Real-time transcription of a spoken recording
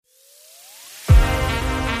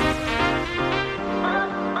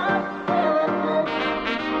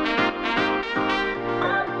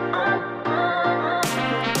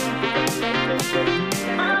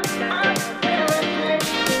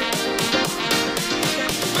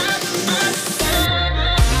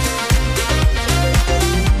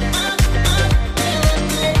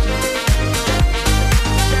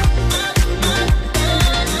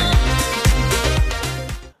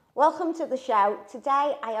to the show.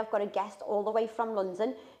 Today I have got a guest all the way from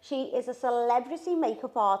London. She is a celebrity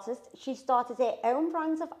makeup artist. She started her own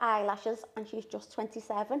brand of eyelashes and she's just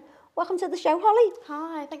 27. Welcome to the show, Holly.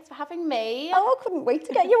 Hi, thanks for having me. Oh, I couldn't wait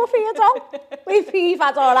to get you up here, Tom. We've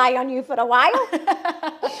had our eye on you for a while. Tell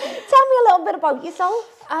me a little bit about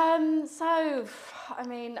yourself. I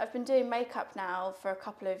mean, I've been doing makeup now for a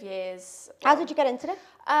couple of years. How did you get into it?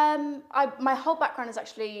 My whole background is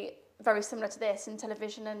actually very similar to this in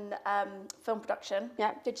television and film production,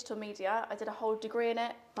 digital media. I did a whole degree in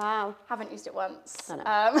it. Wow. Haven't used it once. I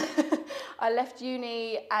know. I left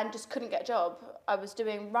uni and just couldn't get a job. I was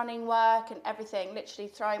doing running work and everything, literally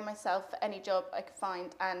throwing myself for any job I could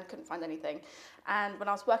find and couldn't find anything. And when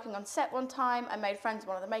I was working on set one time, I made friends with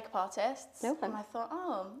one of the makeup artists. Okay. And I thought,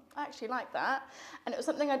 oh, I actually like that. And it was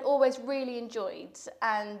something I'd always really enjoyed.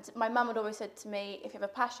 And my mum had always said to me, if you have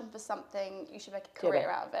a passion for something, you should make a career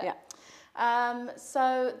out of it. Yeah.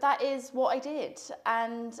 So that is what I did.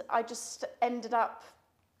 And I just ended up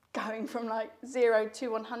going from like 0 to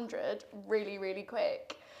 100 really, really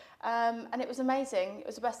quick. And it was amazing. It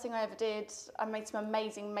was the best thing I ever did. I made some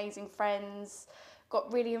amazing friends,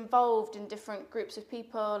 got really involved in different groups of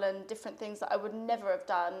people and different things that I would never have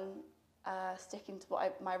done, sticking to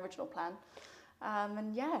my original plan.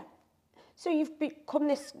 And yeah. So you've become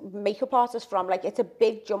this makeup artist from, like, it's a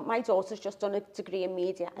big jump. My daughter's just done a degree in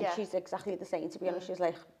media and she's exactly the same, to be honest. She's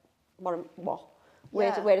like, what? Where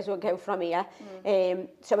does it go from here?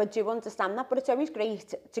 So I do understand that, but it's always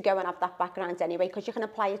great to go and have that background anyway, because you can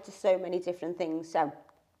apply it to so many different things. So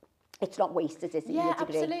it's not wasted, is it? Yeah,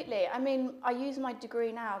 absolutely. I mean, I use my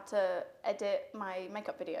degree now to edit my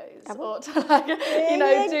makeup videos or to, like, do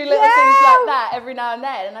little things like that every now and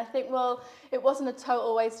then. And I think, well, it wasn't a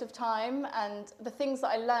total waste of time. And the things that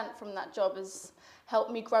I learnt from that job has helped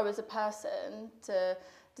me grow as a person to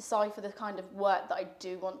decipher the kind of work that I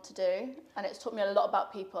do want to do, and it's taught me a lot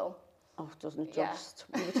about people. Oh, it doesn't just.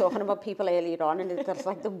 We were talking about people earlier on, and it's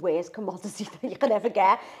like the worst commodity that you can ever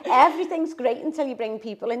get. Everything's great until you bring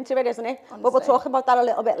people into it, isn't it? Honestly. But we'll talk about that a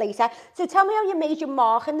little bit later. So tell me how you made your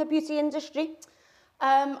mark in the beauty industry.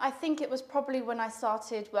 I think it was probably when I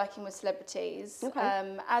started working with celebrities.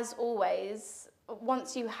 Okay. As always,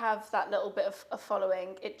 once you have that little bit of a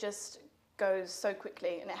following, it just goes so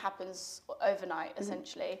quickly and it happens overnight,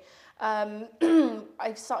 essentially.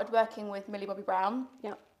 I started working with Millie Bobby Brown.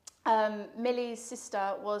 Yeah. Millie's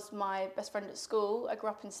sister was my best friend at school. I grew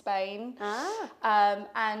up in Spain.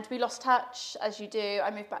 And we lost touch, as you do. I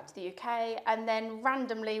moved back to the UK, and then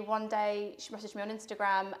randomly one day she messaged me on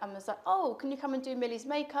Instagram and was like, oh, can you come and do Millie's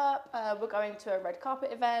makeup? We're going to a red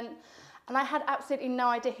carpet event. And I had absolutely no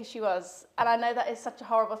idea who she was. And I know that is such a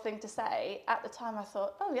horrible thing to say. At the time I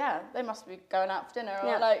thought, oh yeah, they must be going out for dinner.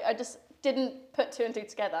 Or like, I just didn't put two and two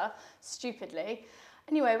together, stupidly.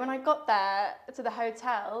 Anyway, when I got there to the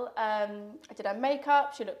hotel, I did her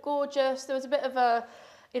makeup, she looked gorgeous. There was a bit of a,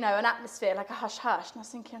 an atmosphere, like a hush-hush. And I was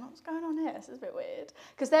thinking, what's going on here? This is a bit weird.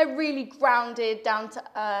 Because they're really grounded,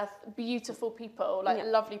 down-to-earth, beautiful people, like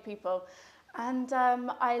lovely people. And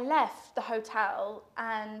I left the hotel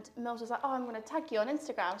and Mills was like, oh, I'm going to tag you on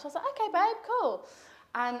Instagram. So I was like, okay, babe, cool.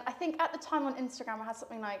 And I think at the time on Instagram, I had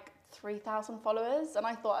something like 3,000 followers. And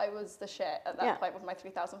I thought I was the shit at that point with my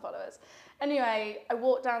 3,000 followers. Anyway, I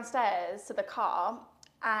walked downstairs to the car.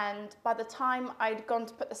 And by the time I'd gone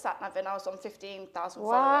to put the sat nav in, I was on 15,000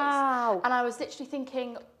 followers. And I was literally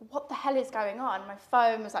thinking, what the hell is going on? My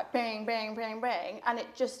phone was like bing, bing, bing, bing, and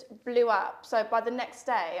it just blew up. So by the next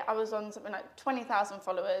day, I was on something like 20,000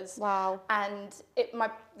 followers. Wow. And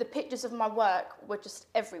the pictures of my work were just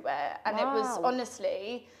everywhere. And it was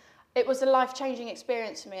honestly, it was a life-changing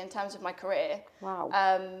experience for me in terms of my career. Wow.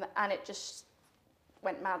 And it just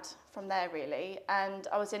went mad from there, really. And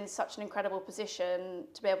I was in such an incredible position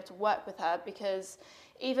to be able to work with her, because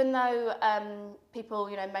even though people,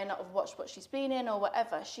 may not have watched what she's been in or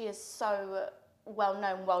whatever, she is so well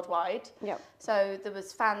known worldwide. So there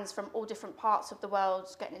was fans from all different parts of the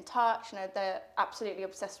world getting in touch. They're absolutely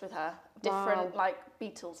obsessed with her. Different, like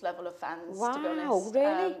Beatles level of fans, to be honest.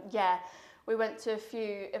 Really? Yeah. We went to a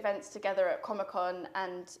few events together at Comic-Con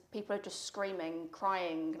and people are just screaming,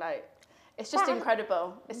 crying, like, it's just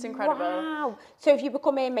incredible. It's incredible. Wow. So have you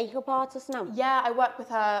become a makeup artist now? Yeah, I work with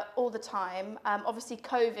her all the time. Obviously,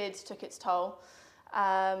 COVID took its toll.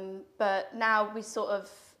 But now we sort of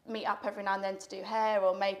meet up every now and then to do hair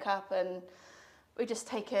or makeup, and we just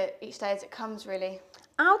take it each day as it comes, really.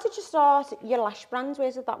 How did you start your lash brand?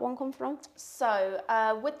 Where did that one come from? So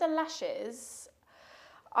with the lashes,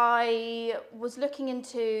 I was looking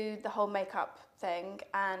into the whole makeup thing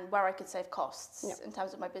and where I could save costs in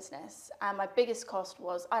terms of my business. And my biggest cost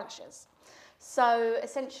was eyelashes. So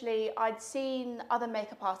essentially, I'd seen other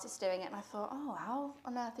makeup artists doing it, and I thought, oh, how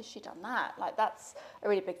on earth has she done that? Like, that's a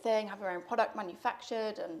really big thing, have your own product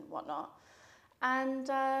manufactured and whatnot. And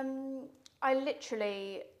I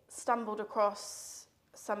literally stumbled across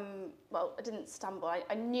well, I didn't stumble,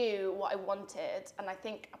 I knew what I wanted, and I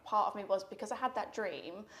think a part of me was, because I had that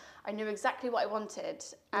dream, I knew exactly what I wanted,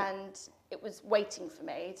 and it was waiting for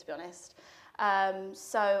me, to be honest.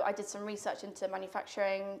 So I did some research into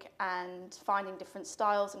manufacturing and finding different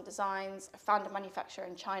styles and designs. I found a manufacturer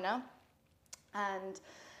in China, and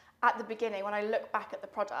at the beginning, when I look back at the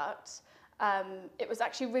product, it was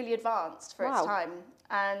actually really advanced for its time,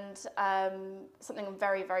 and something I'm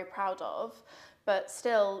very, very proud of. But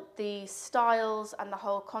still, the styles and the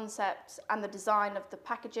whole concept and the design of the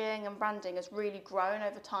packaging and branding has really grown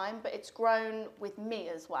over time, but it's grown with me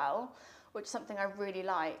as well, which is something I really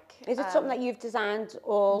like. Is it something that you've designed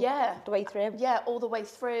all the way through? Yeah, all the way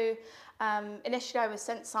through. Initially, I was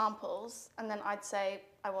sent samples, and then I'd say,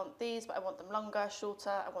 I want these, but I want them longer, shorter,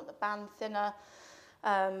 I want the band thinner.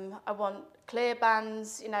 I want clear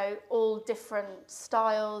bands, you know, all different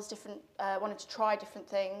styles, wanted to try different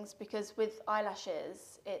things, because with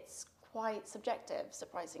eyelashes, it's quite subjective,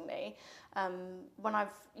 surprisingly. When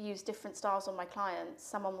I've used different styles on my clients,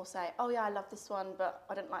 someone will say, oh yeah, I love this one, but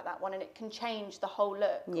I didn't like that one, and it can change the whole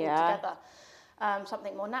look altogether.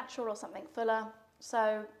 Something more natural or something fuller.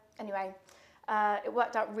 So anyway, it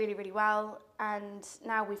worked out really, really well, and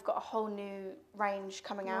now we've got a whole new range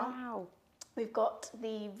coming out. Wow. We've got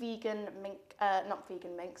the vegan mink, not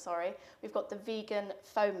vegan mink, sorry. We've got the vegan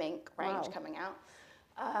faux mink range coming out,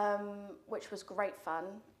 which was great fun.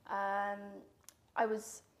 I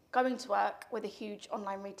was going to work with a huge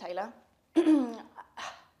online retailer,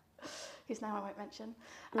 whose name I won't mention,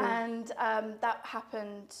 and that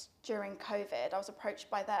happened during COVID. I was approached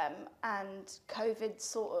by them, and COVID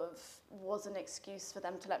sort of was an excuse for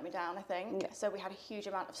them to let me down, I think. So we had a huge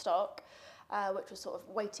amount of stock, which was sort of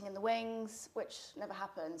waiting in the wings, which never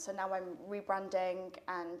happened. So now I'm rebranding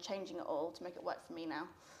and changing it all to make it work for me now.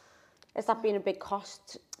 Has that been a big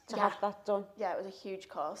cost to have that done? Yeah, it was a huge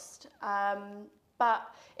cost. But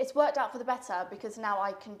it's worked out for the better, because now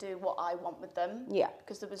I can do what I want with them. Yeah.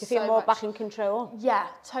 Because there was do you feel more back in control? Yeah,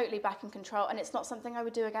 totally back in control. And it's not something I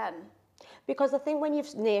would do again. Because I think when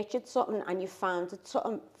you've nurtured something and you've founded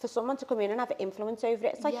something, for someone to come in and have influence over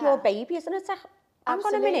it, it's like your baby, isn't it? It's like, hang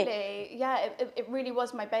on a minute. Yeah, it really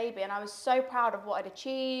was my baby, and I was so proud of what I'd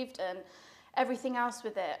achieved and everything else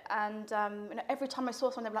with it. And you know, every time I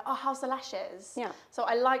saw someone, they'd be like, oh, how's the lashes? Yeah. So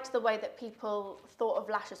I liked the way that people thought of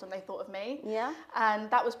lashes when they thought of me. Yeah.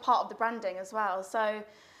 And that was part of the branding as well. So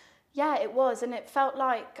yeah, it was. And it felt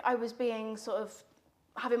like I was being sort of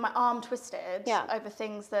having my arm twisted over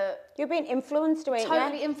things that... You're being influenced, weren't you?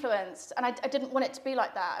 Totally influenced. And I didn't want it to be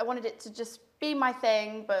like that. I wanted it to just be my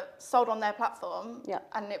thing, but sold on their platform. Yeah.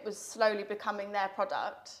 And it was slowly becoming their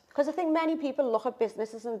product. Because I think many people look at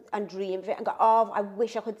businesses and dream of it and go, oh, I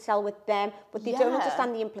wish I could sell with them. But they don't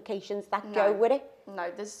understand the implications that go with it.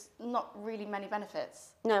 No, there's not really many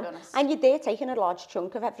benefits, to be honest. And you're there taking a large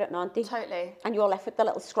chunk of everything, aren't you? Totally. And you're left with the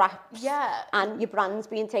little scraps. Yeah. And your brand's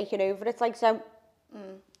being taken over. It's like, so...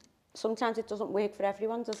 Sometimes it doesn't work for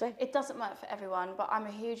everyone, does it? It doesn't work for everyone, but I'm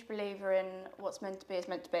a huge believer in what's meant to be is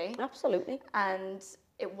meant to be. Absolutely. And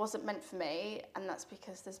it wasn't meant for me, and that's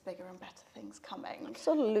because there's bigger and better things coming.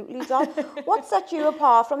 Absolutely, Dom. What set you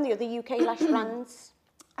apart from the other UK lash brands?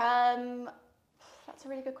 That's a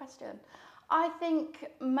really good question. I think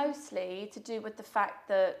mostly to do with the fact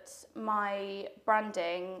that my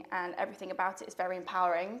branding and everything about it is very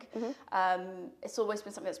empowering. It's always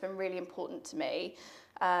been something that's been really important to me.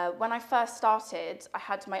 When I first started, I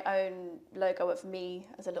had my own logo of me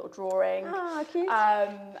as a little drawing. Ah, cute.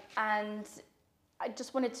 And I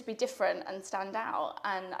just wanted to be different and stand out.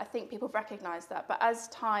 And I think people have recognised that. But as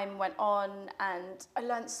time went on, and I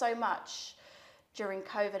learned so much during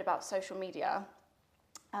COVID about social media,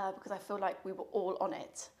 because I feel like we were all on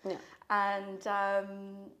it. Yeah. And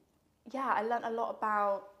I learned a lot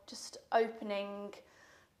about just opening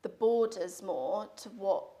the borders more to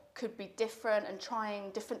what could be different and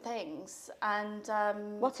trying different things. And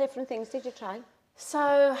what different things did you try?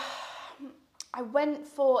 So I went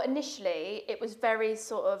for, initially, it was very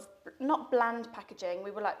sort of, not bland packaging.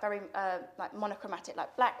 We were like very like monochromatic,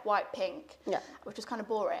 like black, white, pink, which was kind of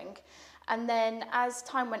boring. And then as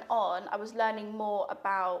time went on, I was learning more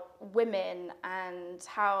about women and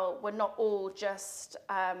how we're not all just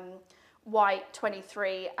white,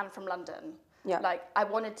 23 and from London. Yeah. Like, I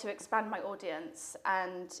wanted to expand my audience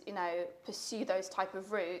and, you know, pursue those type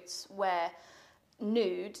of routes where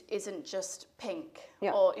nude isn't just pink,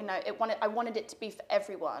 yeah. or you know, I wanted it to be for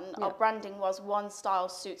everyone. Yeah. Our branding was one style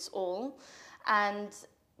suits all, and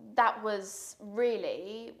that was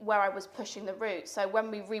really where I was pushing the route. So when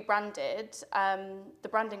we rebranded, the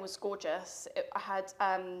branding was gorgeous. I had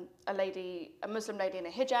a Muslim lady in a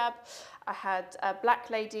hijab, I had a black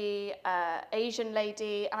lady, Asian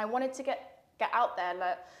lady, and I wanted to get out there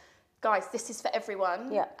like, guys, this is for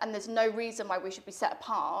everyone, yeah. and there's no reason why we should be set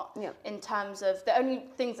apart. Yeah. In terms of, the only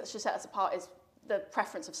things that should set us apart is the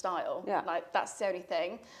preference of style. Yeah. Like, that's the only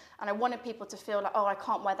thing. And I wanted people to feel like, oh, I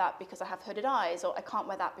can't wear that because I have hooded eyes, or I can't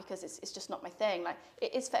wear that because it's just not my thing. Like,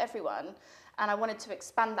 it is for everyone. And I wanted to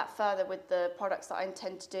expand that further with the products that I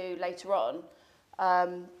intend to do later on.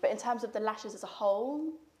 But in terms of the lashes as a whole,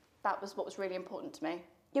 that was what was really important to me.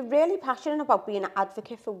 You're really passionate about being an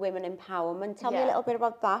advocate for women empowerment. Tell me a little bit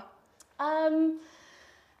about that. I don't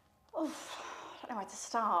know where to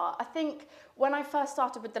start. I think when I first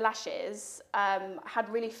started with the lashes, I had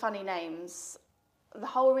really funny names. The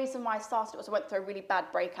whole reason why I started was I went through a really bad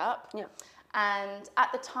breakup. Yeah. And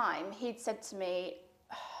at the time, he'd said to me,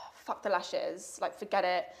 fuck the lashes, like, forget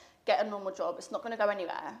it, get a normal job. It's not going to go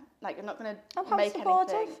anywhere. Like, you're not going to make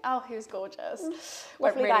anything. Oh, he was gorgeous.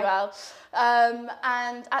 Went really well.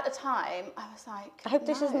 And at the time, I was like, I hope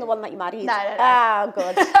this isn't the one that you married. No. Oh,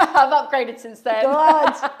 good. I've upgraded since then.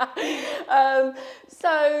 Good.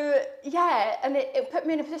 So, yeah, and it put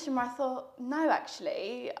me in a position where I thought, no,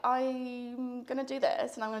 actually, I'm going to do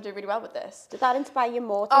this, and I'm going to do really well with this. Did that inspire you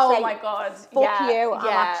more to say, oh my God, fuck you, I'm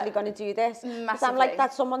actually going to do this? Massively. I'm like,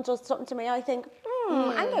 that someone does something to me, I think,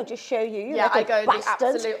 I'm going to just show you. Yeah, I go bastard. the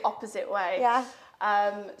absolute opposite way. Yeah.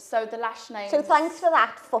 So the lash names... So thanks for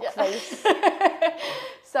that, fuckface. Yeah.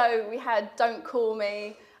 So we had Don't Call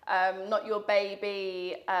Me, Not Your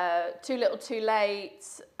Baby, Too Little Too Late,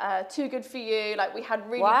 Too Good For You. Like, we had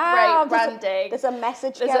really great branding. There's a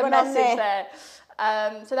message going on there.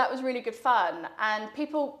 So that was really good fun, and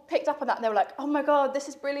people picked up on that and they were like, oh my God, this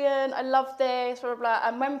is brilliant, I love this, blah, blah, blah.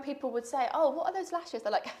 And when people would say, oh, what are those lashes?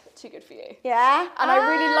 They're like, Too Good For You. Yeah. And I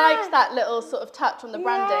really liked that little sort of touch on the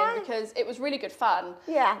branding because it was really good fun.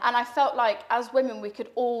 Yeah. And I felt like as women, we could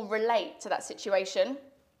all relate to that situation.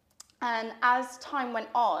 And as time went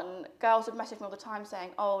on, girls would message me all the time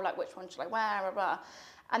saying, oh, like, which one should I wear, blah, blah.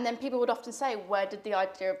 And then people would often say, where did the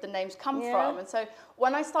idea of the names come from? And so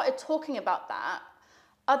when I started talking about that,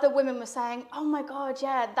 other women were saying, oh my God,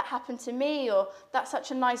 yeah, that happened to me, or that's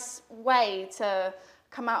such a nice way to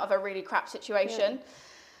come out of a really crap situation.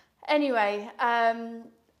 Yeah. Anyway,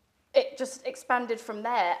 it just expanded from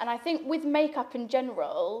there. And I think with makeup in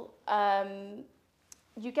general,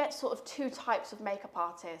 you get sort of two types of makeup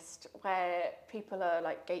artists where people are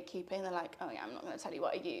like gatekeeping. They're like, oh yeah, I'm not going to tell you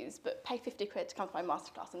what I use, but pay 50 quid to come to my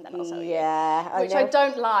masterclass and then I'll tell you. Which I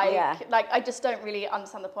don't like. Yeah. Like, I just don't really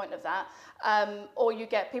understand the point of that. Or you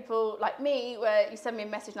get people like me where you send me a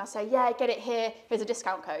message and I say, yeah, get it here, here's a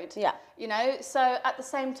discount code. Yeah. You know, so at the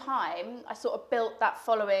same time, I sort of built that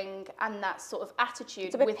following and that sort of attitude.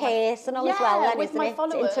 It's a bit personal as well then, with isn't my it?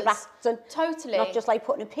 Followers. To interact and totally. not just like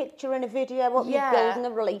putting a picture in a video, but you're building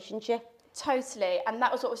a relationship. Totally, and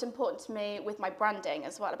that was what was important to me with my branding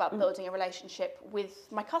as well, about building a relationship with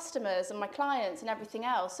my customers and my clients and everything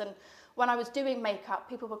else. And when I was doing makeup,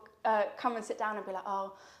 people would come and sit down and be like,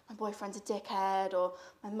 oh, my boyfriend's a dickhead, or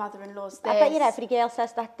my mother-in-law's this. I bet you every girl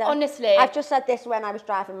says that though. Honestly. I've just said this when I was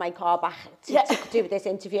driving my car back to do this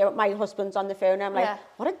interview. My husband's on the phone and I'm like,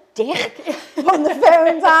 what a dick. Putting the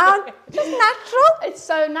phone down. Just natural. It's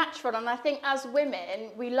so natural, and I think as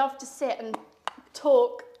women, we love to sit and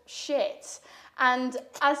talk shit. And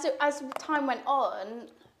as time went on,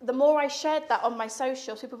 the more I shared that on my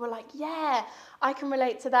socials, people were like, yeah, I can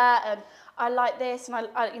relate to that, and I like this, and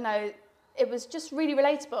I you know, it was just really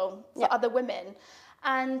relatable for other women.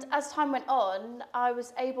 And as time went on, I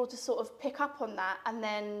was able to sort of pick up on that and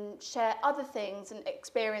then share other things and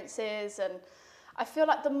experiences. And I feel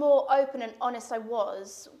like the more open and honest I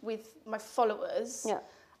was with my followers,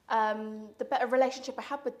 the better relationship I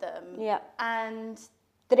had with them. Yeah. And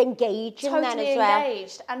they're engaging then as well. Totally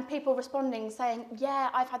engaged, and people responding saying, yeah,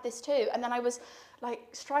 I've had this too. And then I was like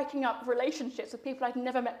striking up relationships with people I'd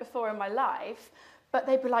never met before in my life, but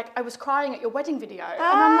they'd be like, I was crying at your wedding video. And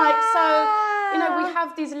I'm like, so, you know, we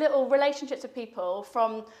have these little relationships with people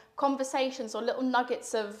from conversations or little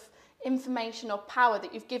nuggets of information or power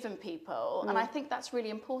that you've given people. And I think that's really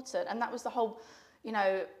important. And that was the whole, you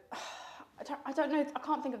know, I don't know, I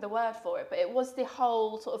can't think of the word for it, but it was the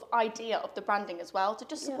whole sort of idea of the branding as well, to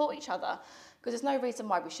just support each other, because there's no reason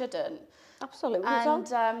why we shouldn't. Absolutely. And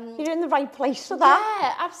you're in the right place for that.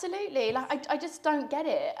 Yeah, absolutely. Like, I just don't get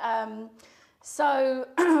it. So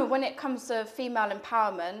when it comes to female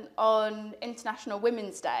empowerment, on International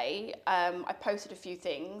Women's Day, I posted a few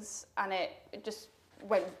things and it just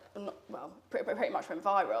went, well, pretty much went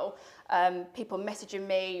viral. People messaging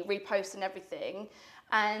me, reposting everything.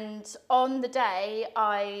 And on the day,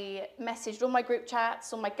 I messaged all my group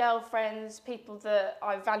chats, all my girlfriends, people that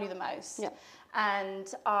I value the most. Yeah.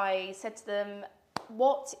 And I said to them,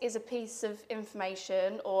 what is a piece of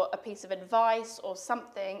information or a piece of advice or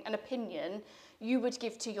something, an opinion you would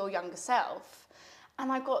give to your younger self?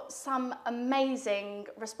 And I got some amazing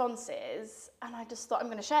responses and I just thought, I'm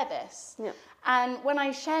going to share this. Yeah. And when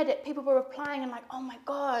I shared it, people were replying and like, oh my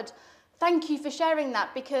God, thank you for sharing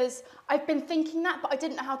that, because I've been thinking that, but I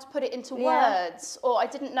didn't know how to put it into words, or I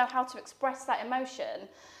didn't know how to express that emotion.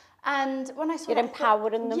 And when I saw You're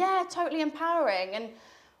empowering them. Yeah, totally empowering. And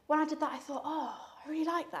when I did that, I thought, oh, I really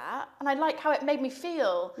like that. And I like how it made me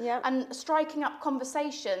feel. Yeah. And striking up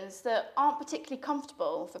conversations that aren't particularly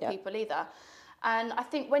comfortable for people either. And I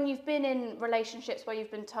think when you've been in relationships where you've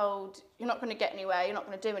been told you're not going to get anywhere, you're not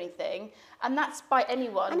going to do anything, and that's by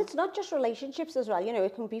anyone. And it's not just relationships as well, you know,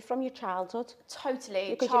 it can be from your childhood.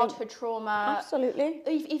 Totally. Childhood trauma. Absolutely.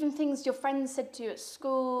 Even things your friends said to you at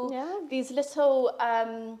school. Yeah. These little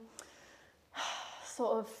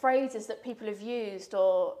sort of phrases that people have used,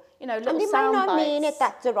 or, you know, little sound bites. And they might not mean it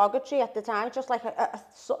that derogatory at the time, just like a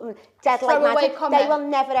something dead like magic. They will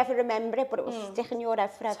never ever remember it, but it will stick in your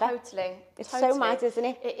head forever. Totally. It's so mad, isn't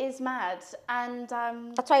it? It is mad. And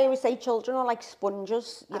that's why I always say children are like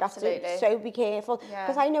sponges. You have to so be careful.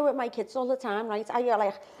 Because I know with my kids all the time, right?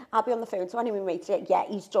 I'll be on the phone to one of my mates, yeah,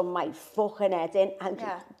 he's done my fucking head in. And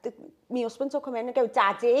my husband will come in and go,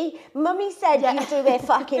 Daddy, Mummy said you do their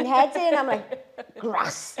fucking head in. I'm like,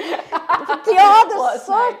 grass. They are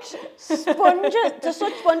such sponges. They're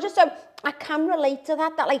such sponges. So I can relate to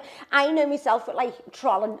that. That like, I know myself with like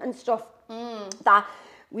trolling and stuff. That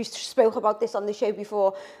we spoke about this on the show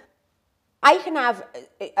before. I can have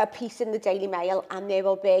a piece in the Daily Mail and there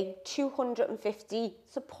will be 250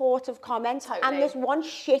 supportive comments and there's one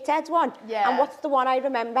shithead one. Yeah. And what's the one I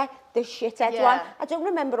remember? The shithead one. I don't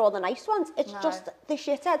remember all the nice ones. It's just the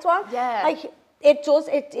shithead one. Yeah. Like, it does,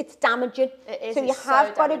 it's damaging. It is. So you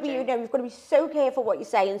have got to be, you know, you've got to be so careful what you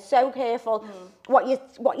say and so careful what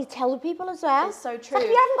you tell people as well. It's so true. It's like if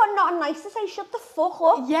you haven't got nothing nice to say, shut the fuck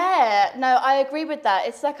up. Yeah, no, I agree with that.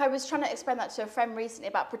 It's like I was trying to explain that to a friend recently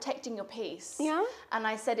about protecting your peace. Yeah. And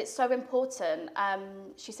I said, it's so important.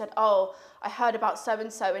 She said, oh, I heard about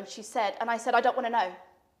so-and-so, and she said, and I said, I don't want to know.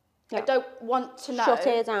 Yeah. I don't want to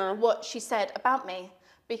know what she said about me.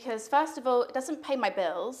 Because first of all, it doesn't pay my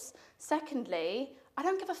bills. Secondly, I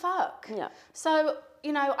don't give a fuck. Yeah. So,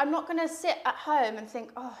 you know, I'm not going to sit at home and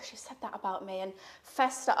think, oh, she said that about me, and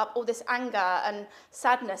fester up all this anger and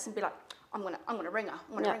sadness and be like, I'm gonna ring her.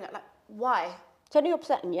 I'm gonna ring her. Like, why? It's only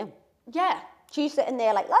upsetting you. Yeah. She's sitting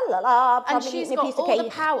there like, la la la, and she's got all the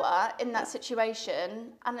power in that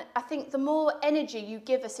situation. And I think the more energy you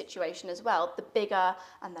give a situation as well, the bigger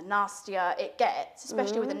and the nastier it gets,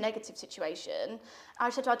 especially with a negative situation. I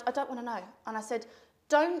said, I don't want to know. And I said,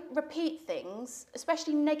 don't repeat things,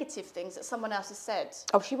 especially negative things that someone else has said.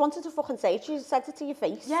 Oh, she wanted to fucking say it. She said it to your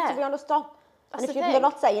face, to be honest. And if you're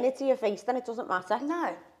not saying it to your face, then it doesn't matter.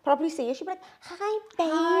 No. Probably see you, she'd be like, hi,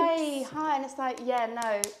 babes. Hi. And it's like, yeah,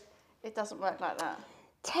 no. It doesn't work like that.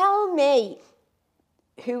 Tell me,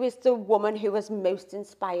 who is the woman who has most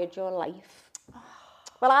inspired your life?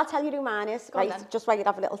 Well, I'll tell you who mine is, right? Just while you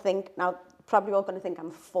have a little think. Now, probably all going to think I'm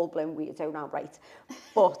a full-blown weirdo now, right?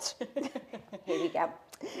 But here we go.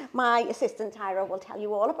 My assistant Tyra will tell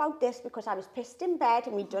you all about this because I was pissed in bed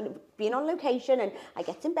and we'd been on location and I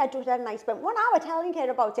get in bed with her and I spent 1 hour telling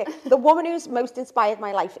her about it. The woman who's most inspired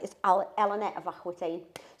my life is Eleanor of Aquitaine.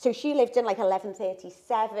 So she lived in like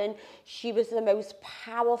 1137. She was the most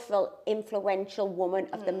powerful, influential woman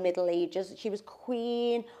of the Middle Ages. She was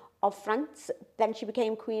Queen of France, then she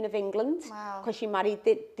became Queen of England because she married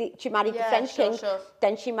the French king. Sure.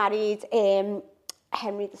 Then she married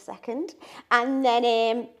Henry II, and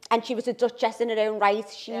then and she was a duchess in her own right.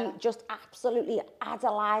 She just absolutely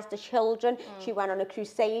idolised the children. She went on a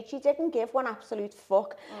crusade. She didn't give one absolute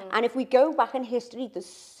fuck. And if we go back in history, there's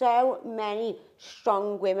so many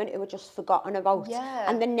strong women who were just forgotten about,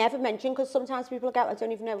 and they're never mentioned because sometimes people go, I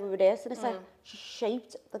don't even know who it is, and it's like she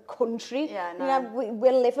shaped the country. Yeah, no. You know,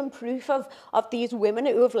 we're living proof of these women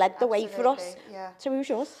who have led the way for us. Yeah. So who's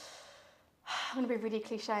yours? I'm going to be really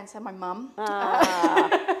cliche and say my mum.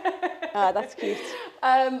 That's cute.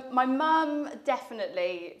 My mum,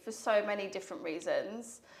 definitely, for so many different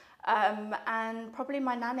reasons. And probably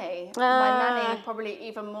my nanny. My nanny, probably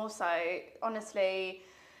even more so. Honestly,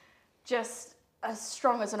 just As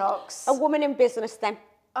strong as an ox. A woman in business then.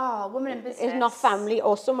 Oh, a woman in business. Is not family,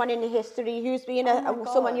 or someone in history who's been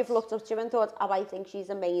someone you've looked up to and thought, oh, I think she's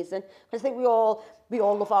amazing. Because I think we all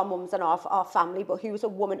love our mums and our family, but who's a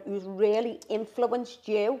woman who's really influenced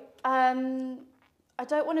you? I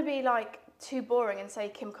don't want to be like too boring and say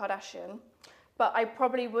Kim Kardashian, but I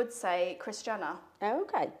probably would say Kris Jenner. Oh,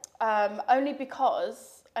 okay. Only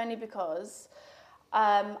because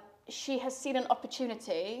she has seen an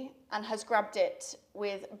opportunity and has grabbed it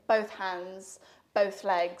with both hands, both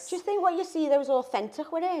legs. Do you think what you see there is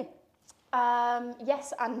authentic with her?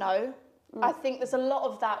 Yes and no. I think there's a lot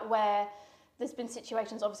of that where there's been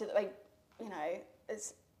situations, obviously, that they, you know,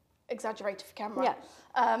 it's exaggerated for camera,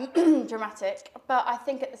 dramatic. But I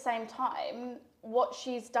think at the same time, what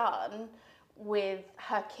she's done with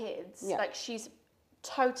her kids, like she's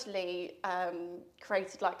totally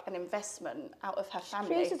created like an investment out of her family.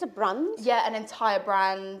 She created a brand. Yeah, an entire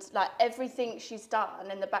brand. Like everything she's done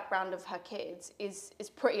in the background of her kids is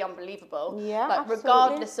pretty unbelievable. Yeah, like absolutely.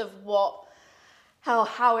 Regardless of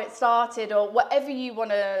how it started or whatever you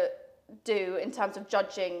want to do in terms of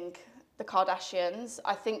judging the Kardashians,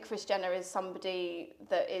 I think Kris Jenner is somebody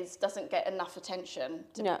that doesn't get enough attention,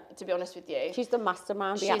 to be honest with you. She's the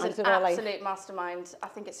mastermind behind She's an absolute mastermind. I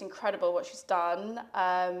think it's incredible what she's done,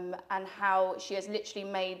 and how she has literally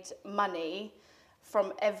made money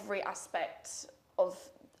from every aspect of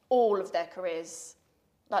all of their careers.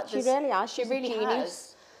 Like she really has. She really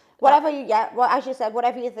has. Whatever as you said,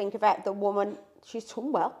 whatever you think about the woman, she's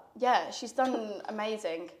done well. Yeah, she's done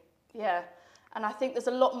amazing. Yeah. And I think there's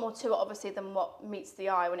a lot more to it, obviously, than what meets the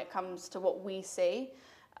eye when it comes to what we see.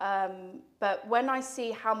 But when I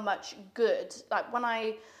see how much good, like when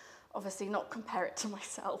I, obviously not compare it to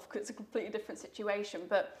myself because it's a completely different situation,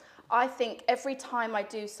 but I think every time I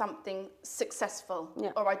do something successful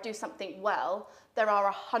or I do something well, there are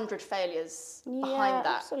 100 failures behind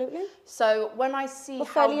that. Absolutely. So when I see how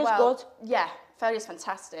failure's good. Yeah, failure's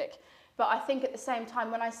fantastic. But I think at the same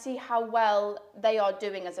time, when I see how well they are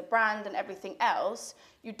doing as a brand and everything else,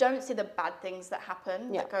 you don't see the bad things that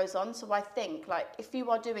happen, that goes on. So I think, like, if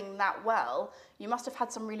you are doing that well, you must have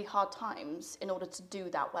had some really hard times in order to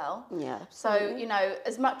do that well. Yeah, absolutely. So, you know,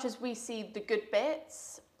 as much as we see the good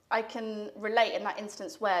bits, I can relate in that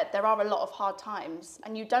instance where there are a lot of hard times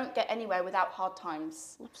and you don't get anywhere without hard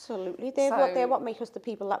times. Absolutely. They're what make us the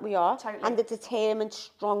people that we are. Totally. And the determined,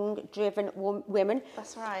 strong, driven women.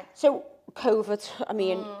 That's right. So COVID, I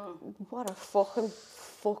mean, what a fucking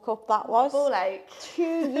fuck up that was. Ball ache. 2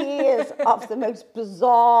 years of the most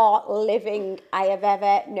bizarre living I have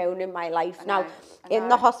ever known in my life. Now, in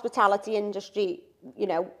the hospitality industry, you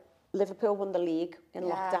know, Liverpool won the league in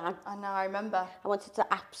lockdown. I know, I remember. I wanted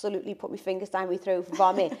to absolutely put my fingers down my throat,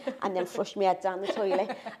 vomit, and then flush my head down the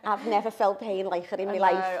toilet. I've never felt pain like it in my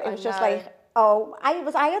life. It was just like,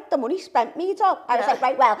 I had the money spent me up. I was like,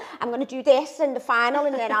 right, well, I'm going to do this in the final,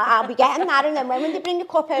 and then I'll be getting that, and then when they bring the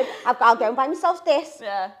cup out, I'll go and buy myself this.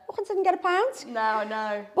 Yeah. I didn't get £1. No, I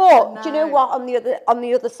know. But do you know what? On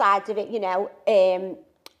the other side of it, you know,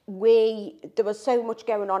 there was so much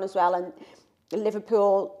going on as well, and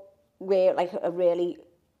Liverpool were like a really,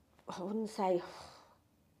 I wouldn't say,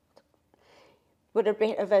 but a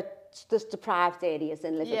bit of there's deprived areas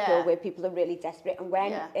in Liverpool where people are really desperate. And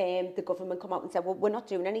when the government come out and said, well, we're not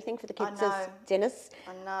doing anything for the kids' dinners.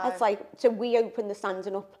 I know. It's like, so we open the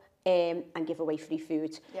standing up and give away free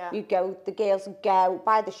food. Yeah. The girls go,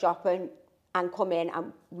 buy the shopping and come in,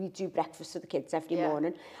 and we do breakfast for the kids every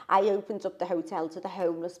morning. I opened up the hotel to the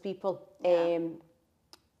homeless people.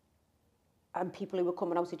 And people who were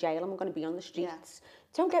coming out of jail and were going to be on the streets.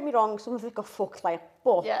 Don't get me wrong, some of it got fucked like,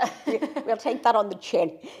 but we'll take that on the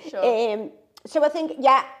chin. Sure. So I think,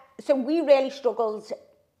 so we really struggled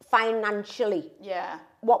financially. Yeah.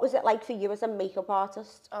 What was it like for you as a makeup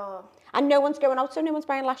artist? Oh. And no one's going out, so no one's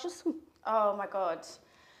buying lashes. Oh my God.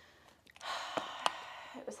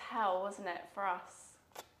 It was hell, wasn't it, for us?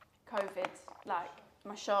 COVID, like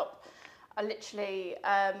my shop. I literally,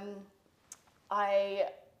 I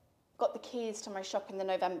got the keys to my shop in the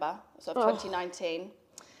November of 2019,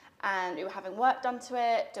 and we were having work done to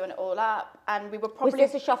it, doing it all up, and we were probably...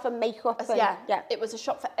 Was this a shop for makeup? It was a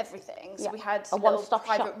shop for everything. So we had a one-stop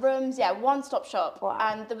private rooms, one-stop shop, wow.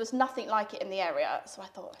 And there was nothing like it in the area. So I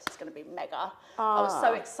thought, this is going to be mega. I was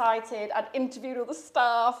so excited. I'd interviewed all the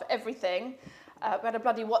staff, everything. We had a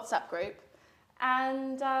bloody WhatsApp group,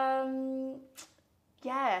 and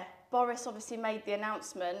Boris obviously made the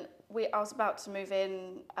announcement. I was about to move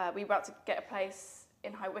in. We were about to get a place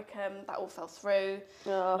in High Wycombe. That all fell through.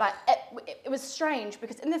 Oh. Like it was strange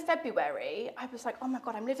because in the February, I was like, oh my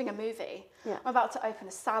God, I'm living a movie. Yeah. I'm about to open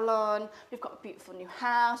a salon. We've got a beautiful new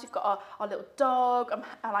house. We've got our little dog.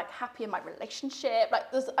 I'm like happy in my relationship. Like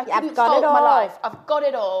I couldn't fault my life. I've got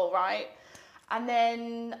it all, right? And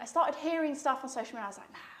then I started hearing stuff on social media. I was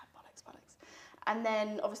like, nah, bollocks. And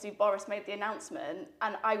then obviously Boris made the announcement,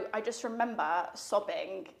 and I just remember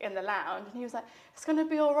sobbing in the lounge, and he was like, it's going to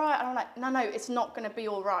be all right. And I'm like, no, it's not going to be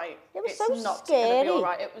all right. It was it's so not scary. going to be all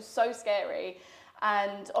right. It was so scary.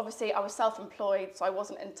 And obviously I was self-employed, so I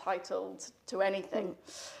wasn't entitled to anything,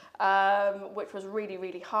 which was really,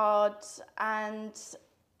 really hard. And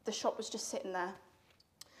the shop was just sitting there.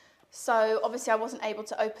 So obviously I wasn't able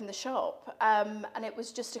to open the shop, and it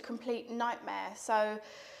was just a complete nightmare. So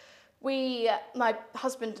my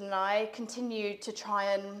husband and I continued to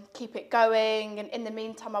try and keep it going. And in the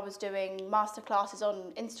meantime, I was doing masterclasses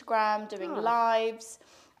on Instagram, doing lives.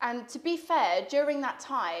 And to be fair, during that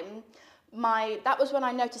time, that was when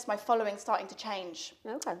I noticed my following starting to change.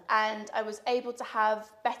 Okay. And I was able to have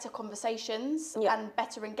better conversations and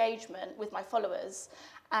better engagement with my followers.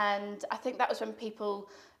 And I think that was when people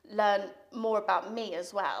learned more about me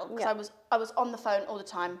as well. Because I was on the phone all the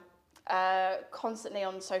time. Constantly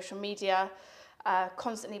on social media,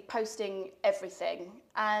 constantly posting everything,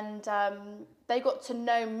 and they got to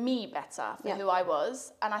know me better for who I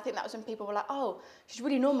was. And I think that was when people were like, oh, she's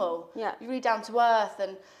really normal, she's really down to earth,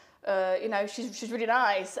 and you know, she's really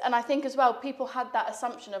nice. And I think as well, people had that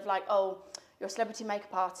assumption of like, oh, you're a celebrity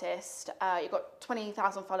makeup artist, you've got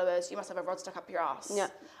 20,000 followers, you must have a rod stuck up your ass.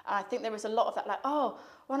 And I think there was a lot of that, like, oh,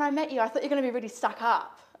 when I met you, I thought you're going to be really stuck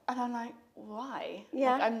up. And I'm like, why?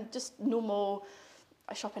 Like, I'm just normal.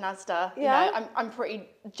 I shop in Asda. You know, I'm pretty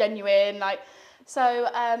genuine. Like, so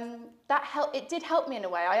that helped. It did help me in a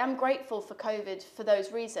way. I am grateful for COVID for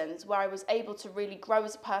those reasons, where I was able to really grow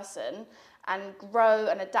as a person and grow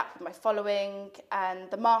and adapt with my following. And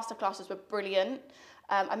the masterclasses were brilliant.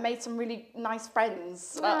 I made some really nice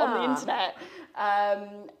friends on the internet,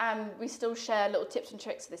 and we still share little tips and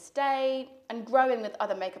tricks to this day, and growing with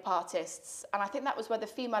other makeup artists. And I think that was where the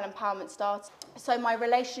female empowerment started. So my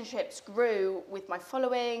relationships grew with my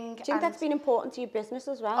following. Do you think that's been important to your business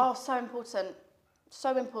as well? Oh, so important.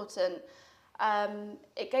 So important.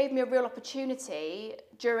 It gave me a real opportunity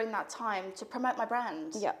during that time to promote my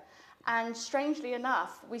brand. And strangely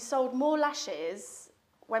enough, we sold more lashes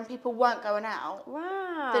when people weren't going out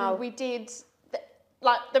than we did,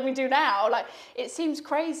 than we do now. Like, it seems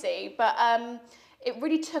crazy, but it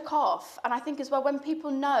really took off. And I think as well, when people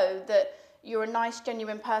know that you're a nice,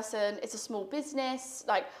 genuine person, it's a small business,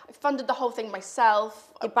 like, I funded the whole thing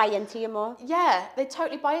myself. They buy into you more? Yeah, they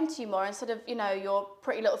totally buy into you more, instead of, you know, your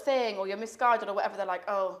pretty little thing or your misguided or whatever. They're like,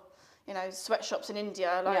 oh, you know, sweatshops in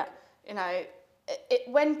India, like, you know.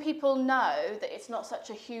 When people know that it's not such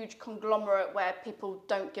a huge conglomerate where people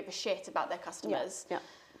don't give a shit about their customers,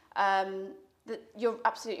 that you're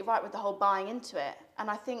absolutely right with the whole buying into it. And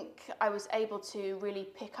I think I was able to really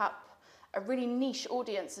pick up a really niche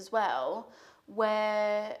audience as well,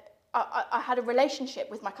 where I had a relationship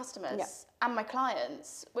with my customers and my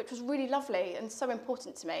clients, which was really lovely and so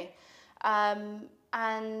important to me.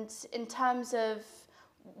 And in terms of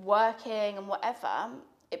working and whatever,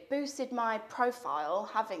 it boosted my profile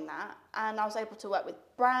having that, and I was able to work with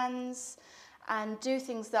brands and do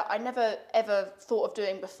things that I never ever thought of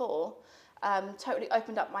doing before. Totally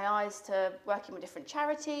opened up my eyes to working with different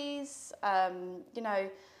charities, you know,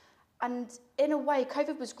 and in a way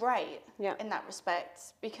COVID was great in that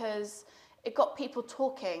respect, because it got people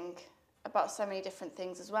talking about so many different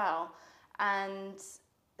things as well. And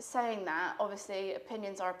saying that, obviously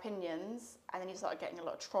opinions are opinions, and then you started getting a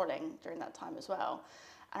lot of trolling during that time as well.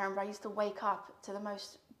 And I remember I used to wake up to the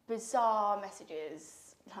most bizarre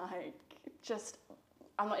messages, like, just,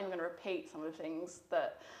 I'm not even going to repeat some of the things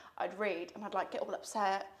that I'd read, and I'd like get all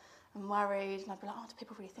upset and worried, and I'd be like, oh, do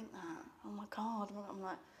people really think that? Oh my God. I'm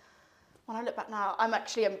like, when I look back now, I'm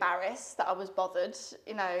actually embarrassed that I was bothered,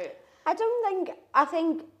 you know. I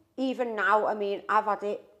think even now, I mean, I've had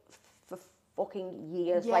it for fucking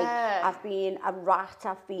years. Like, I've been a rat,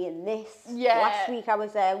 I've been this. Last week I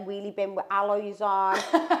was a wheelie bin with alloys on.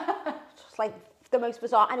 Just like the most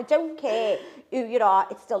bizarre. And I don't care who you are,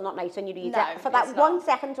 it's still not nice when you read it. For that 1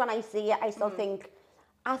 second when I see it, I still think,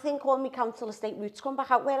 I think all my council estate roots come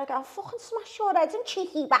back out where I go, fucking smash your heads and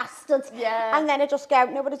cheeky bastards. Yeah. And then I just go,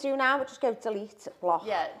 know what I do now? I just go delete, block.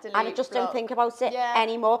 Yeah, delete, and I just block. don't think about it Yeah.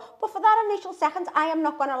 anymore. But for that initial second, I am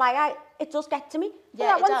not going to lie, it does get to me. For Yeah,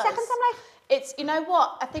 that it 1 does. second, I'm like... It's, you know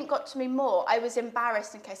what, I think got to me more. I was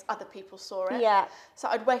embarrassed in case other people saw it. Yeah. So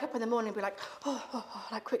I'd wake up in the morning and be like,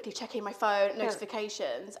 like quickly checking my phone,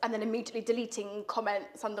 notifications, and then immediately deleting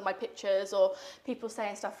comments under my pictures, or people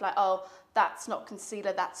saying stuff like, oh, that's not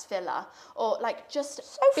concealer, that's filler. Or like just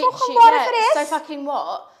So fucking what if it is? So fucking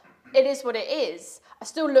what? It is what it is. I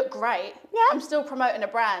still look great. Yeah. I'm still promoting a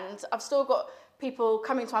brand. I've still got people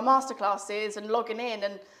coming to my masterclasses and logging in,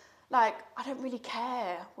 and like, I don't really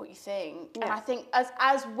care what you think. Yeah. And I think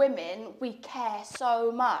as women, we care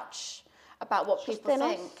so much about what people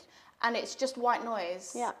think. And it's just white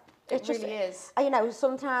noise. Yeah. It really is. You know,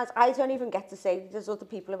 sometimes I don't even get to say there's other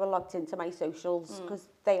people who are logged into my socials because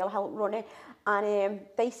they'll help run it. And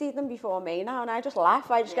they see them before me now, and I just laugh.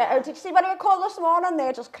 I just go, oh, did you see what I called this morning?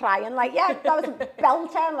 They're just crying, like, yeah, that was a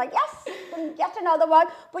belter. I'm like, yes, and yet another one.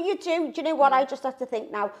 But do you know what? I just have to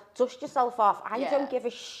think now, dust yourself off. I don't give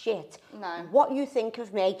a shit what you think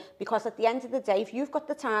of me, because at the end of the day, if you've got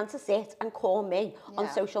the time to sit and call me on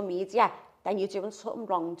social media, then you're doing something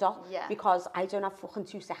wrong, doll. Yeah. Because I don't have fucking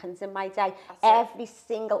 2 seconds in my day. Every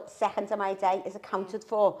single second of my day is accounted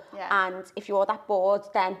for. Yeah. And if you're that bored,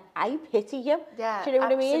 then I pity you. Yeah, do you know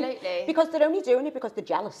what I mean? absolutely. Because they're only doing it because they're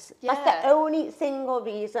jealous. Yeah. That's the only single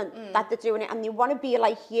reason that they're doing it. And they want to be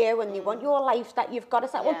like you, and they want your life that you've got to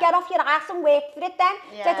say, well, get off your ass and work for it then.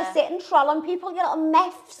 Instead of sitting and trolling people, you little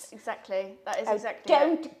meffs. Exactly. That is exactly it.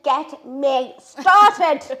 Don't get me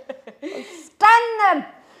started. Stand them.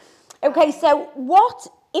 Okay, so what,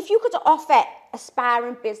 if you could offer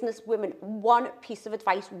aspiring business women one piece of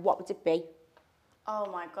advice, what would it be?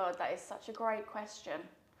 Oh my God, that is such a great question.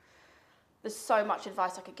 There's so much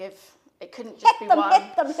advice I could give. It couldn't just be one.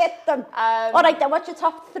 Hit them. All right, then what's your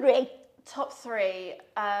top 3? Top 3.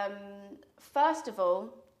 First of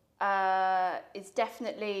all, is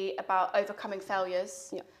definitely about overcoming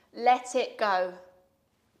failures. Yeah. Let it go.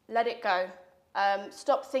 Let it go.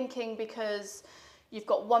 Stop thinking because you've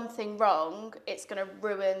got one thing wrong, it's going to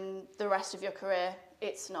ruin the rest of your career.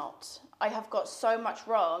 It's not. I have got so much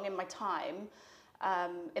wrong in my time,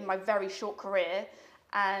 in my very short career,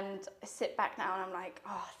 and I sit back now and I'm like,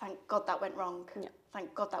 oh, thank God that went wrong. Yeah.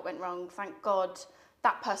 Thank God that went wrong. Thank God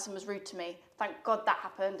that person was rude to me. Thank God that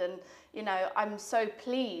happened. And, you know, I'm so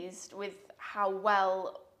pleased with how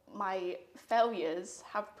well my failures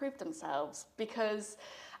have proved themselves, because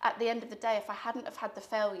at the end of the day, if I hadn't have had the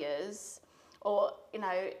failures, or, you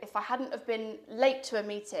know, if I hadn't have been late to a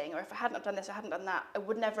meeting, or if I hadn't have done this, or hadn't done that, I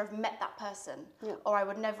would never have met that person, or I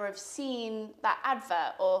would never have seen that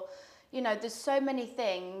advert, or, you know, there's so many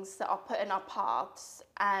things that are put in our paths,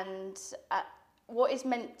 and what is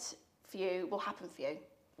meant for you will happen for you,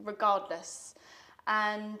 regardless.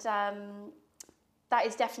 And that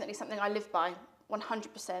is definitely something I live by.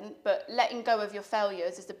 100%, but letting go of your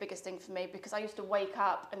failures is the biggest thing for me, because I used to wake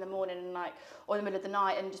up in the morning and or in the middle of the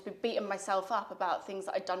night and just be beating myself up about things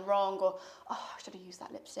that I'd done wrong, or, oh, I should have used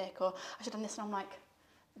that lipstick, or I should have done this, and I'm like,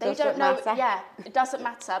 they don't know, it doesn't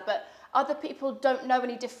matter, but other people don't know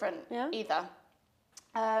any different either.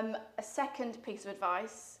 A second piece of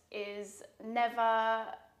advice is never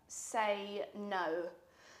say no.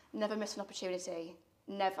 Never miss an opportunity.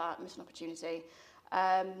 Never miss an opportunity.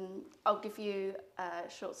 I'll give you a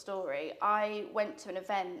short story. I went to an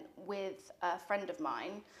event with a friend of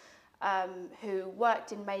mine who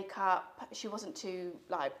worked in makeup. She wasn't too,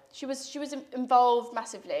 she was involved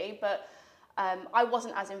massively, but I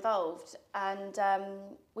wasn't as involved. And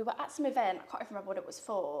we were at some event, I can't even remember what it was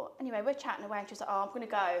for. Anyway, we're chatting away and she was like, oh, I'm going to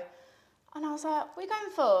go. And I was like, what are you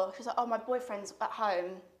going for? She was like, oh, my boyfriend's at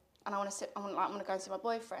home and I want to go and see my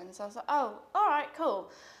boyfriend. So I was like, oh, all right, cool.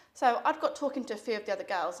 So I'd got talking to a few of the other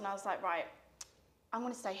girls and I was like, right, I'm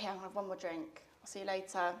going to stay here, I'm going to have one more drink. I'll see you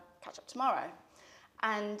later, catch up tomorrow.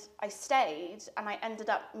 And I stayed and I ended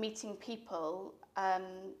up meeting people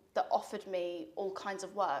that offered me all kinds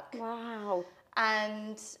of work. Wow.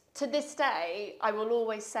 And to this day, I will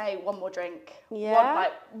always say one more drink. Yeah.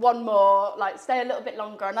 One more, stay a little bit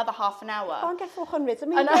longer, another half an hour. I can't get 400, I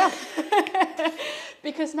mean,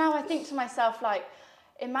 because now I think to myself,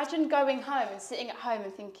 imagine going home and sitting at home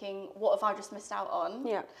and thinking, what have I just missed out on?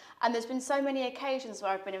 Yeah. And there's been so many occasions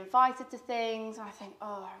where I've been invited to things and I think,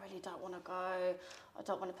 oh, I really don't want to go. I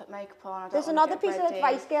don't want to put makeup on. There's another piece of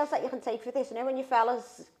advice, girls, that you can take for this. You know, when your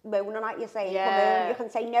fellas moaning at you saying, come home, you can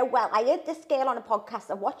say, no, well, I heard this girl on a podcast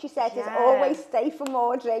and what she said is always stay for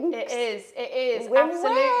more drinks. It is. Win-win.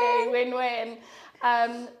 Absolutely. Win-win.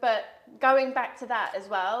 But going back to that as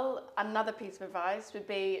well, another piece of advice would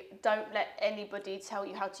be don't let anybody tell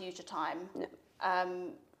you how to use your time.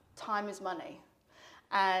 No. Time is money.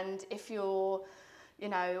 And if you're,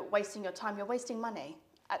 wasting your time, you're wasting money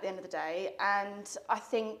at the end of the day. And I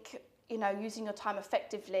think, using your time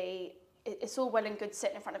effectively, it's all well and good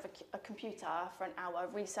sitting in front of a computer for an hour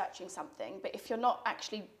researching something. But if you're not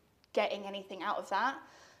actually getting anything out of that,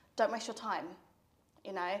 don't waste your time.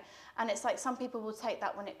 And it's like some people will take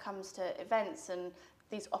that when it comes to events and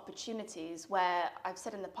these opportunities where I've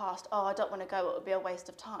said in the past, oh, I don't want to go, it would be a waste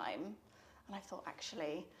of time. And I thought,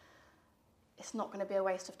 actually, it's not going to be a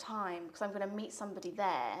waste of time because I'm going to meet somebody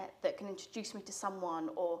there that can introduce me to someone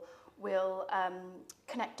or will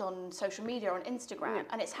connect on social media, on Instagram. Yeah.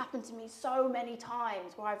 And it's happened to me so many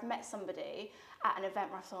times where I've met somebody at an event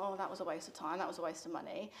where I thought, oh, that was a waste of time, that was a waste of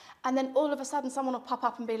money. And then all of a sudden someone will pop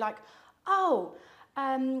up and be like, oh,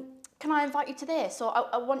 can I invite you to this? Or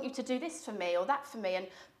I want you to do this for me or that for me. And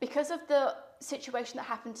because of the situation that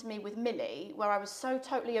happened to me with Millie, where I was so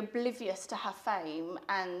totally oblivious to her fame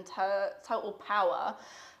and her total power,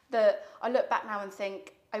 that I look back now and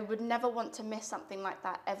think I would never want to miss something like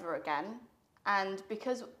that ever again. And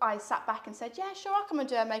because I sat back and said, yeah, sure, I'll come and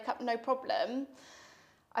do her makeup, no problem.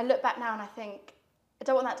 I look back now and I think, I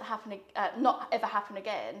don't want that to happen, not ever happen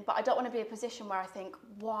again, but I don't want to be in a position where I think,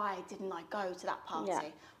 why didn't I go to that party? Yeah.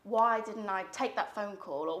 Why didn't I take that phone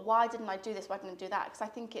call? Or why didn't I do this? Why didn't I do that? Because I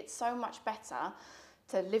think it's so much better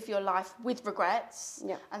to live your life with regrets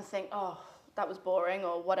and think, oh, that was boring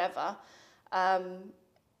or whatever,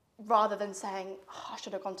 rather than saying, oh, I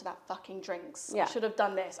should have gone to that fucking drinks. I should have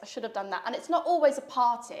done this. I should have done that. And it's not always a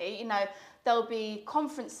party, there'll be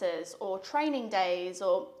conferences or training days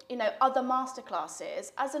or, other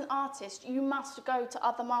masterclasses. As an artist, you must go to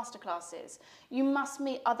other masterclasses. You must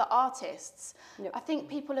meet other artists. Yep. I think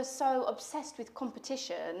people are so obsessed with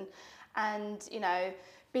competition and,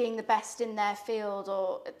 being the best in their field,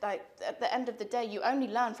 or like at the end of the day, you only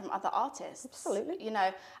learn from other artists. Absolutely.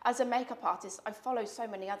 As a makeup artist, I follow so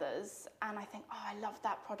many others and I think, oh, I love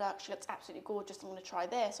that product. She looks absolutely gorgeous. I'm going to try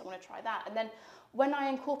this. I want to try that. And then when I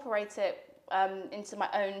incorporate it into my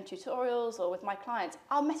own tutorials or with my clients,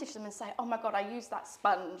 I'll message them and say, oh my God, I use that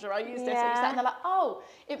sponge or I use this, I use that. And they're like, oh,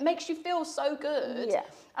 it makes you feel so good. Yeah.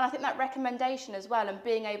 And I think that recommendation as well and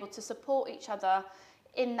being able to support each other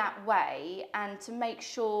in that way and to make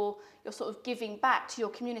sure you're sort of giving back to your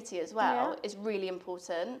community as well is really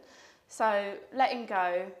important. So letting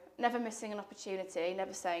go, never missing an opportunity,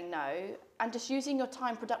 never saying no, and just using your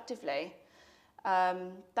time productively.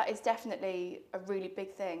 That is definitely a really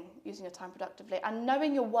big thing, using your time productively. And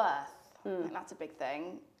knowing your worth, I think that's a big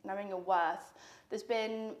thing, knowing your worth. There's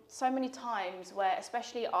been so many times where,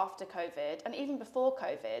 especially after COVID, and even before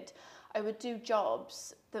COVID, I would do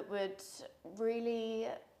jobs that would really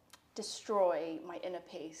destroy my inner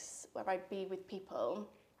peace, where I'd be with people,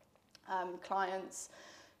 clients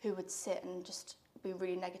who would sit and just be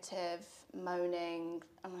really negative, moaning,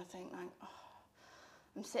 and I think like, oh,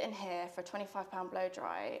 I'm sitting here for a £25 blow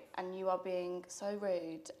dry and you are being so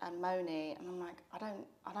rude and moany, and I'm like,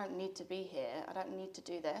 I don't need to be here, I don't need to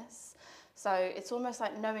do this. So it's almost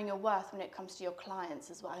like knowing your worth when it comes to your clients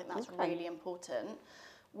as well. I think that's really important.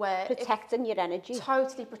 Where protecting your energy.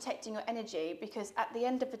 Totally protecting your energy, because at the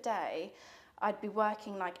end of the day, I'd be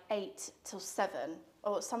working like 8 till 7,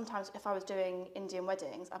 or sometimes if I was doing Indian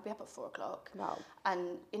weddings, I'd be up at 4 o'clock. Wow.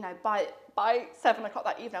 And by 7 o'clock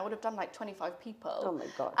that evening, I would have done like 25 people. Oh my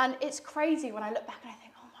God. And it's crazy when I look back and I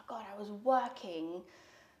think, oh my God, I was working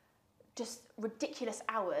just ridiculous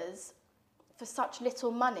hours for such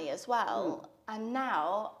little money as well. And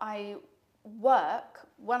now I work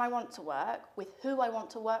when I want to work, with who I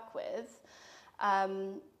want to work with,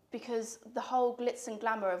 because the whole glitz and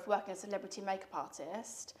glamour of working as a celebrity makeup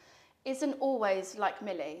artist isn't always like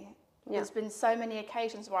Millie. Yeah. There's been so many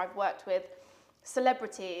occasions where I've worked with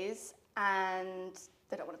celebrities and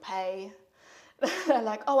they don't want to pay. They're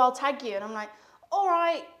like, oh, I'll tag you. And I'm like, all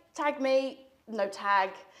right, tag me, no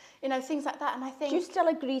tag. Things like that. And I think... Do you still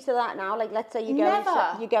agree to that now? Like, let's say you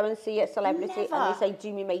go and see a celebrity and they say,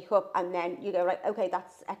 do me makeup, and then you go, right, okay,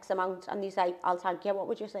 that's X amount, and they say, I'll tag you. What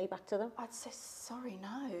would you say back to them? I'd say, sorry,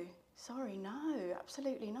 no,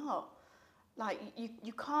 absolutely not. Like,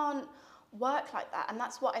 you can't work like that. And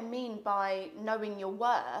that's what I mean by knowing your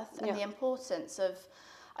worth and the importance of,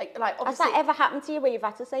 like obviously... Has that ever happened to you where you've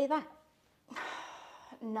had to say that?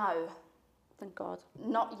 No. Thank God.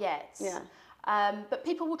 Not yet. Yeah. But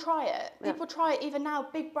people will try it. People try it even now.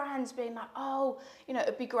 Big brands being like, oh, you know,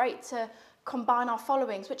 it'd be great to combine our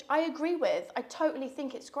followings, which I agree with. I totally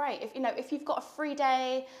think it's great. If you've got a free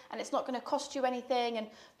day and it's not going to cost you anything.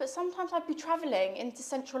 But sometimes I'd be travelling into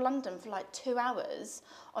central London for like 2 hours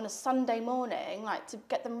on a Sunday morning, like to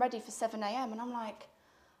get them ready for 7 a.m. And I'm like,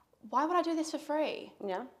 why would I do this for free?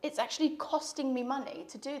 Yeah. It's actually costing me money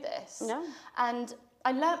to do this. Yeah. And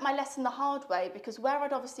I learnt my lesson the hard way, because where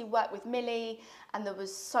I'd obviously worked with Millie and there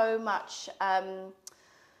was so much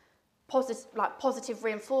positive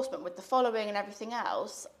reinforcement with the following and everything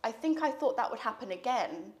else, I thought that would happen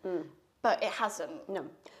again, but it hasn't. No. Do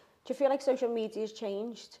you feel like social media has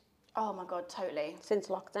changed? Oh my God, totally. Since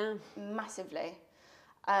lockdown? Massively.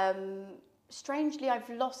 Strangely, I've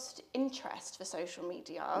lost interest for social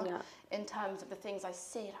media in terms of the things I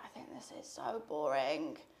see. I think this is so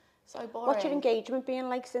boring. So boring. What's your engagement been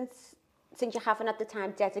like since you haven't had the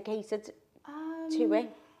time dedicated to it?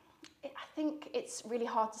 I think it's really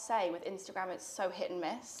hard to say. With Instagram, it's so hit and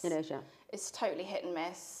miss. It is, yeah. It's totally hit and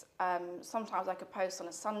miss. Sometimes I could post on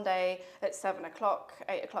a Sunday at 7 o'clock,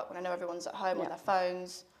 8 o'clock when I know everyone's at home on their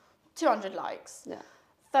phones, 200 likes. Yeah.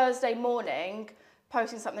 Thursday morning,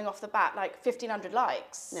 posting something off the bat, like 1,500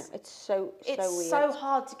 likes. No, it's so weird. It's so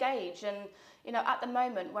hard to gauge. And, at the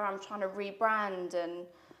moment where I'm trying to rebrand, and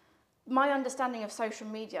my understanding of social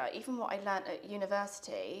media, even what I learnt at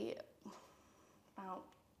university about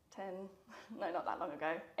not that long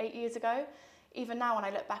ago, 8 years ago, even now when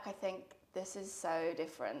I look back, I think this is so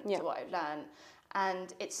different to what I've learned.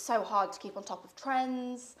 And it's so hard to keep on top of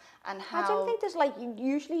trends and how... I don't think there's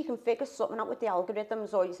usually you can figure something out with the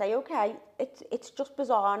algorithms, or you say, okay, it's just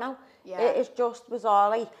bizarre now. Yeah. It is just bizarre.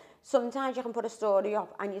 Like, sometimes you can put a story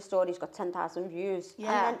up and your story's got 10,000 views.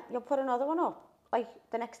 Yeah. And then you'll put another one up like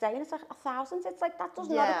the next day and it's like 1,000. It's like, that does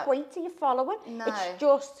not equate to your following. No. It's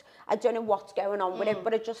just, I don't know what's going on with it,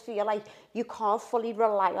 but I just feel like you can't fully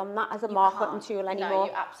rely on that as a marketing tool anymore. No,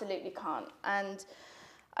 you absolutely can't. And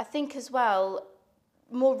I think as well,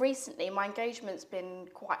 more recently, my engagement's been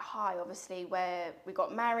quite high, obviously, where we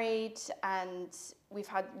got married and we've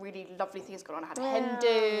had really lovely things going on. I had a hen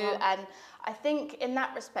do, and I think in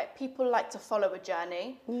that respect, people like to follow a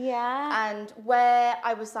journey. Yeah. And where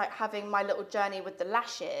I was like having my little journey with the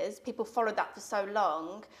lashes, people followed that for so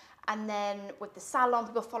long. And then with the salon,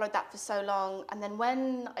 people followed that for so long. And then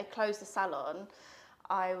when I closed the salon,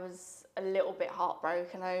 I was a little bit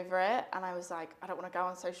heartbroken over it, and I was like, I don't want to go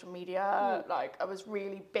on social media. Like, I was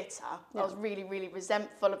really bitter. I was really, really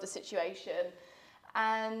resentful of the situation.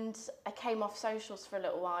 And I came off socials for a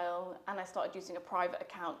little while, and I started using a private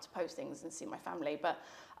account to post things and see my family. But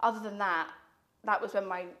other than that, that was when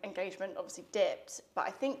my engagement obviously dipped. But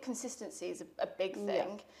I think consistency is a big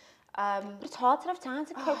thing. But it's hard to have time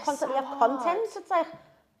to constantly have content. It's like,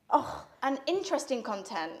 and interesting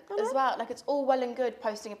content as well. Like, it's all well and good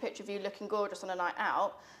posting a picture of you looking gorgeous on a night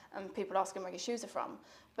out and people asking where your shoes are from,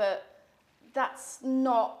 but that's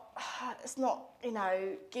not, it's not,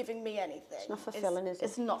 giving me anything. It's not fulfilling, is it?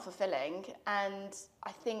 It's not fulfilling. And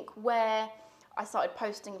I think where I started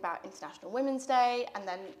posting about International Women's Day, and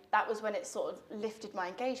then that was when it sort of lifted my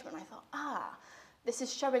engagement. I thought, this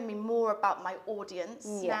is showing me more about my audience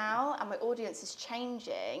now, and my audience is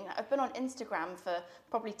changing. I've been on Instagram for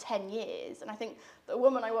probably 10 years, and I think the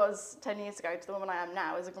woman I was 10 years ago to the woman I am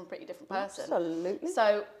now is a completely different person. Absolutely.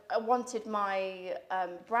 So I wanted my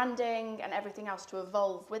branding and everything else to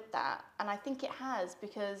evolve with that, and I think it has,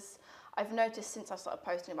 because I've noticed since I started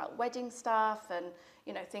posting about wedding stuff and,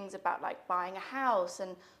 things about like buying a house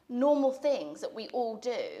and normal things that we all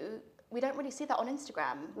do, we don't really see that on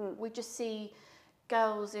Instagram. We just see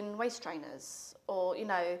girls in waist trainers, or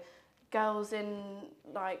girls in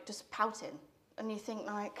like just pouting, and you think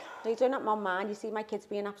like, you're doing that on mine. You see my kids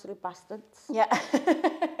being absolute bastards. Yeah.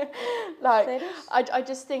 Like, I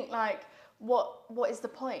just think like, what is the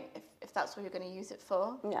point if that's what you're going to use it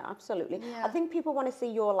for? Yeah, absolutely. Yeah. I think people want to see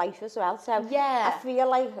your life as well. So yeah. I feel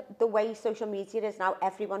like the way social media is now,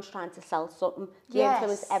 everyone's trying to sell something.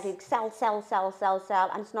 Influence everything. Sell,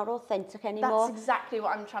 and it's not authentic anymore. That's exactly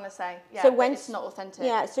what I'm trying to say. Yeah, so when it's not authentic.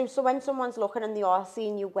 Yeah, so when someone's looking and they are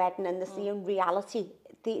seeing your wedding and they're seeing reality,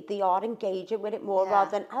 they are engaging with it more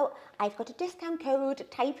rather than, I've got a discount code,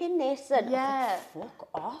 type in this, and fuck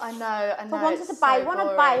off. I know. If I wanted to buy one,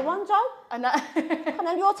 I'd buy one, Dom. I know. And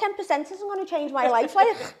then your 10% isn't going to change my life,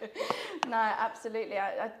 like. No, absolutely.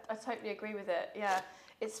 I totally agree with it. Yeah.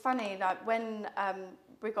 It's funny, like when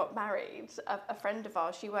we got married, a friend of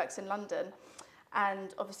ours, she works in London,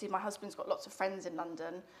 and obviously my husband's got lots of friends in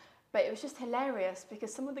London, but it was just hilarious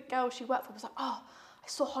because some of the girls she worked for was like, I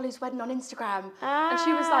saw Holly's wedding on Instagram. And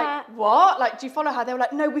she was like, what? Like, do you follow her? They were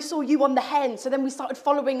like, no, we saw you on the hen. So then we started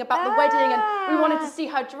following about the wedding and we wanted to see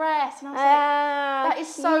her dress. And I was like, that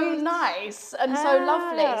is so nice and so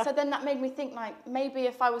lovely. So then that made me think, like, maybe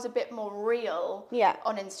if I was a bit more real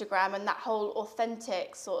on Instagram and that whole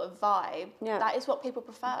authentic sort of vibe, that is what people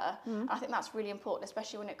prefer. And I think that's really important,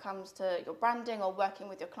 especially when it comes to your branding or working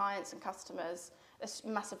with your clients and customers. It's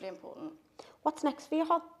massively important. What's next for you,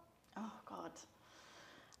 Hol? Oh, God.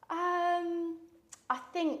 I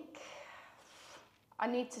think I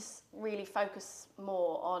need to really focus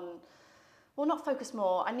more on, well, not focus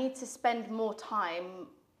more, I need to spend more time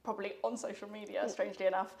probably on social media, strangely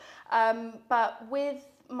enough. But with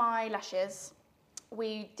my lashes,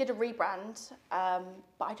 we did a rebrand,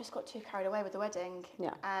 but I just got too carried away with the wedding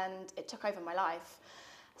and it took over my life.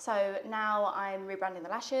 So now I'm rebranding the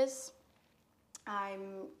lashes.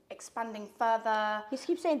 I'm expanding further. You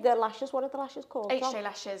keep saying the lashes. What are the lashes called? HJ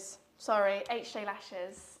Lashes. Sorry, HJ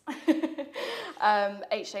Lashes.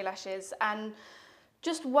 HJ Lashes. And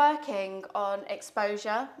just working on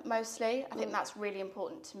exposure mostly. I think that's really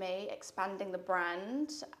important to me, expanding the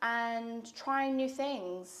brand and trying new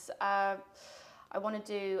things. I want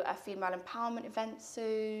to do a female empowerment event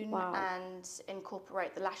soon and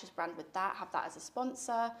incorporate the Lashes brand with that, have that as a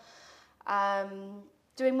sponsor.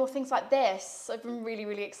 Doing more things like this. I've been really,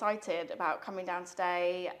 really excited about coming down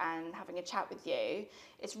today and having a chat with you.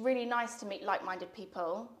 It's really nice to meet like-minded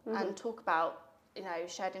people and talk about, you know,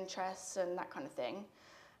 shared interests and that kind of thing.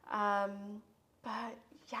 But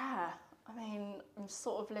yeah, I mean, I'm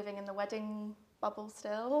sort of living in the wedding bubble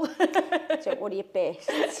still. So what are your best?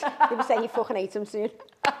 People say you fucking hate them soon.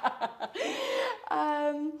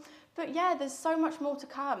 But yeah, there's so much more to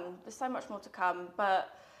come. There's so much more to come,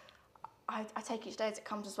 but I take each day as it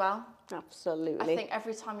comes as well. Absolutely. I think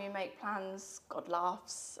every time you make plans, God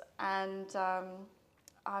laughs, and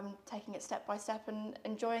I'm taking it step by step and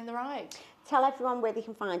enjoying the ride. Tell everyone where they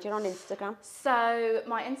can find you on Instagram. So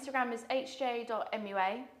my Instagram is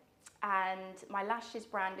hj.mua and my lashes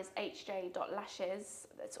brand is hj.lashes.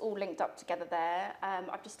 It's all linked up together there.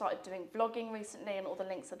 I've just started doing vlogging recently and all the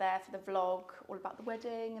links are there for the vlog, all about the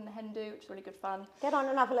wedding and the hen do, which is really good fun. Get on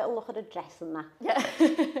and have a little look at a dress and that. Yeah.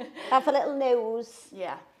 Have a little nose.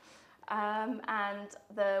 Yeah. And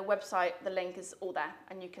the website, the link is all there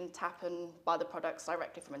and you can tap and buy the products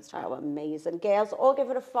directly from Instagram. Oh, amazing. Girls, all give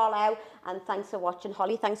it a follow and thanks for watching.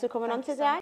 Holly, thanks for coming on today.